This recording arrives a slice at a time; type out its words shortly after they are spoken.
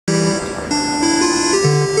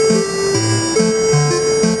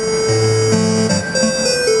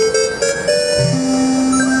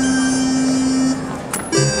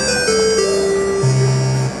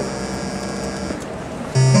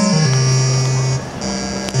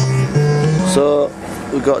So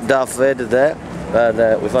we've got Darth Vader there,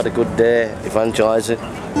 and we've had a good day evangelising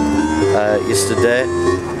yesterday.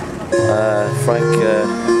 Frank,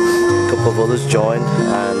 a couple of others joined,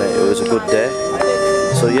 and it was a good day.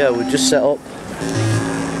 So yeah, we just set up.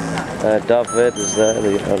 Darth Vader's there,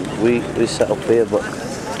 and we set up here, but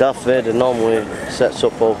Darth Vader normally sets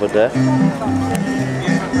up over there,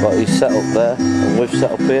 but he's set up there, and we've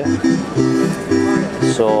set up here.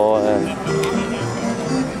 So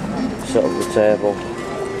set up the table,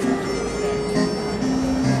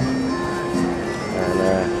 and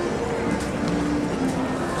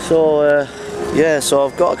yeah, so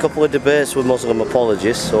I've got a couple of debates with Muslim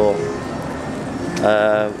apologists, so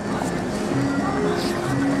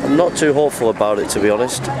I'm not too hopeful about it, to be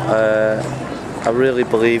honest. I really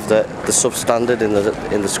believe that the substandard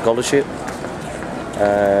in the scholarship,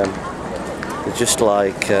 they're just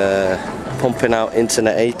like pumping out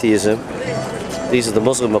internet atheism. These are the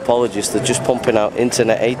Muslim apologists. They're just pumping out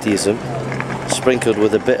internet atheism, sprinkled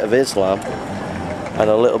with a bit of Islam and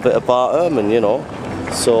a little bit of Bart Ehrman, you know.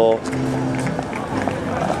 So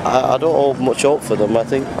I don't hold much hope for them. I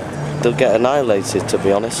think they'll get annihilated, to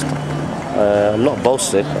be honest. I'm not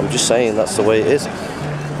boasting, I'm just saying that's the way it is.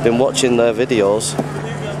 Been watching their videos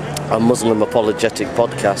on Muslim Apologetic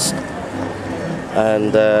Podcast,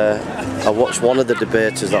 and I watched one of the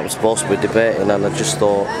debaters that was supposed to be debating, and I just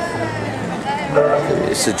thought,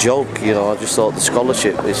 it's a joke, you know. I just thought the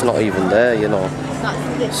scholarship, it's not even there, you know.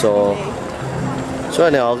 So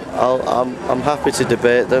anyhow, I'm happy to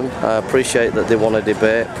debate them. I appreciate that they want to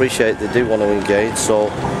debate, appreciate they do want to engage, so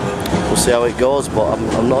we'll see how it goes, but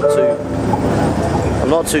I'm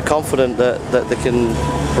not too confident that they can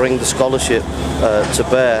bring the scholarship to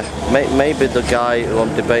bear. Maybe the guy who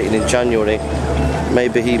I'm debating in January,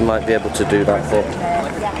 maybe he might be able to do that, but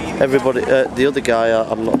everybody, the other guy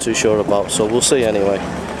I'm not too sure about, so we'll see anyway.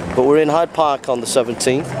 But we're in Hyde Park on the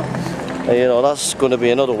 17th, and you know, that's going to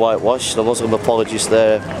be another whitewash. The Muslim apologists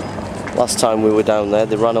there, last time we were down there,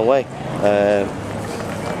 they ran away.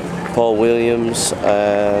 Paul Williams,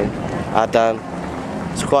 Adan,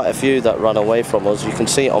 there's quite a few that ran away from us. You can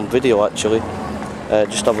see it on video actually.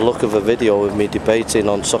 Just have a look of a video of me debating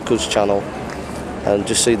on Sokku's channel and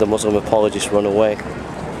just see the Muslim apologists run away.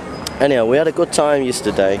 Anyhow, we had a good time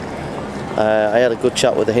yesterday. I had a good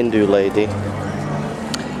chat with a Hindu lady.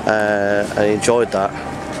 I enjoyed that.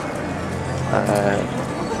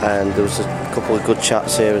 And there was a couple of good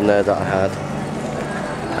chats here and there that I had.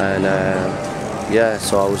 And yeah,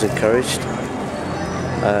 so I was encouraged.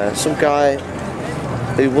 Some guy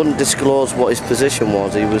who wouldn't disclose what his position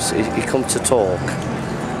was, he come to talk,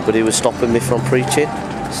 but he was stopping me from preaching,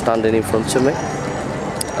 standing in front of me.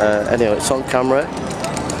 Anyway, it's on camera,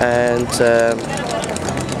 and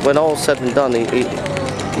when all's said and done, he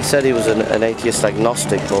said he was an atheist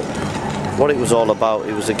agnostic, but what it was all about,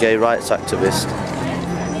 he was a gay rights activist,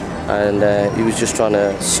 and he was just trying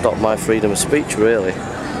to stop my freedom of speech, really.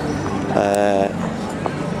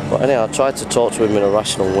 But anyhow, I tried to talk to him in a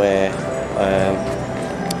rational way,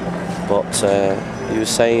 but he was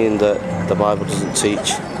saying that the Bible doesn't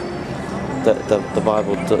teach, that the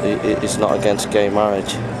Bible is not against gay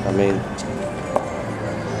marriage. I mean,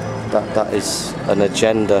 that is an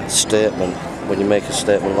agenda statement. When you make a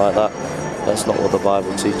statement like that, that's not what the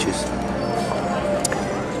Bible teaches.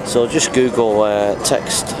 So just Google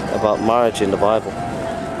text about marriage in the Bible.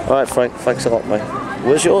 Alright Frank, thanks a lot mate.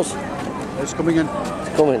 Where's yours? It's coming in. It's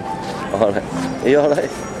coming. Alright. Are you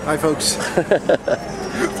alright? Hi folks.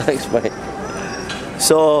 Thanks mate.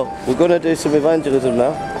 So we're going to do some evangelism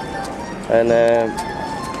now, and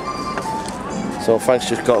so Frank's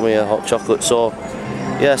just got me a hot chocolate. So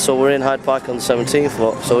yeah, so we're in Hyde Park on the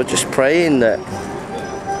 17th, so we're just praying that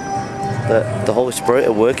the Holy Spirit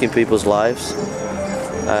will work in people's lives,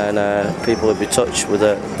 and people will be touched with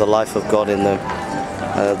the life of God in them,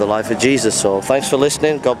 the life of Jesus. So thanks for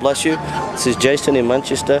listening, God bless you. This is Jason in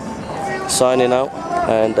Manchester signing out,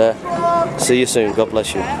 and see you soon, God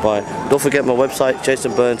bless you, bye. Don't forget my website,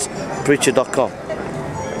 jasonburnspreacher.com.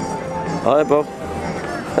 Alright bro.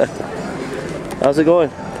 How's it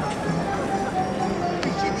going?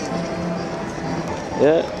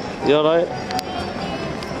 Yeah, you alright?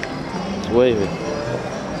 It's waving.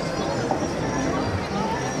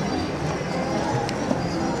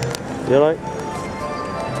 You alright?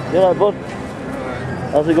 You alright bud?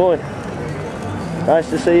 How's it going? Nice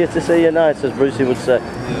to see you nice, as Brucey would say.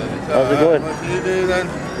 How's it going? What do you do then?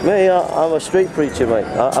 Me, I'm a street preacher mate.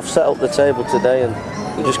 I've set up the table today and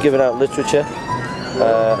I'm just giving out literature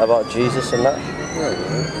about Jesus and that.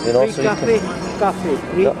 You know, so Coffee.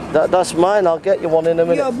 that's mine. I'll get you one in a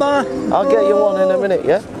minute. Yeah, I'll get you one in a minute,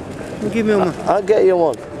 yeah? Give me one. I'll get you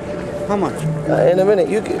one. How much? In a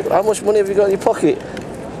minute. How much money have you got in your pocket?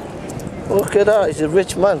 Look at that, he's a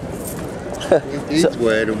rich man. He's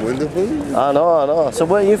wearing wonderful. I know. So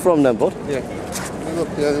where are you from then, bud? Yeah. Look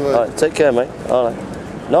the other way. Alright, take care, mate. Alright.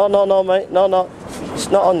 No, mate. No. It's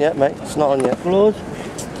not on yet, mate. It's not on yet. Close.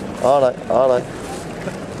 Alright.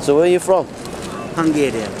 So where are you from?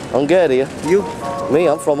 Hungary. Hungary? You? Me,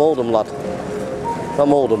 I'm from Oldham, lad.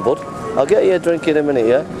 From Oldham, bud. I'll get you a drink in a minute,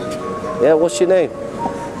 yeah? Yeah, what's your name?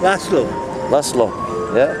 Laszlo. Laszlo,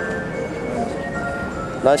 yeah?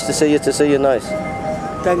 Nice to see you, nice.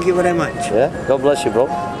 Thank you very much. Yeah? God bless you, bro.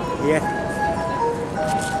 Yeah.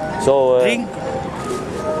 So, Drink?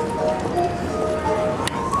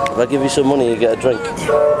 if I give you some money, you get a drink.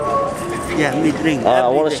 Yeah, me drink. I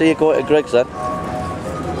want to see you go to Greg's then.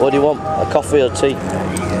 What do you want? A coffee or tea?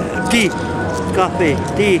 Tea. Coffee.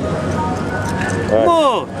 Tea. Right.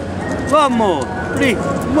 More. One more. Please.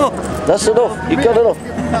 More. That's enough. You got enough.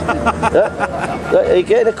 Yeah? Are you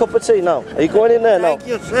getting a cup of tea now? Are you going in there now? Thank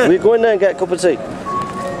you, sir. Will you go in there and get a cup of tea?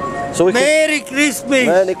 So we Merry Christmas.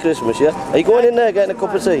 Merry Christmas, yeah? Are you going in there getting a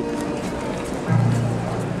cup of tea?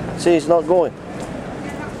 See, he's not going.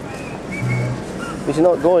 He's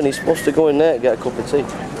not going, he's supposed to go in there and get a cup of tea.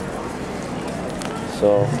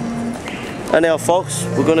 So, anyhow folks,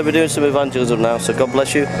 we're going to be doing some evangelism now, so God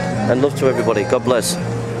bless you and love to everybody. God bless.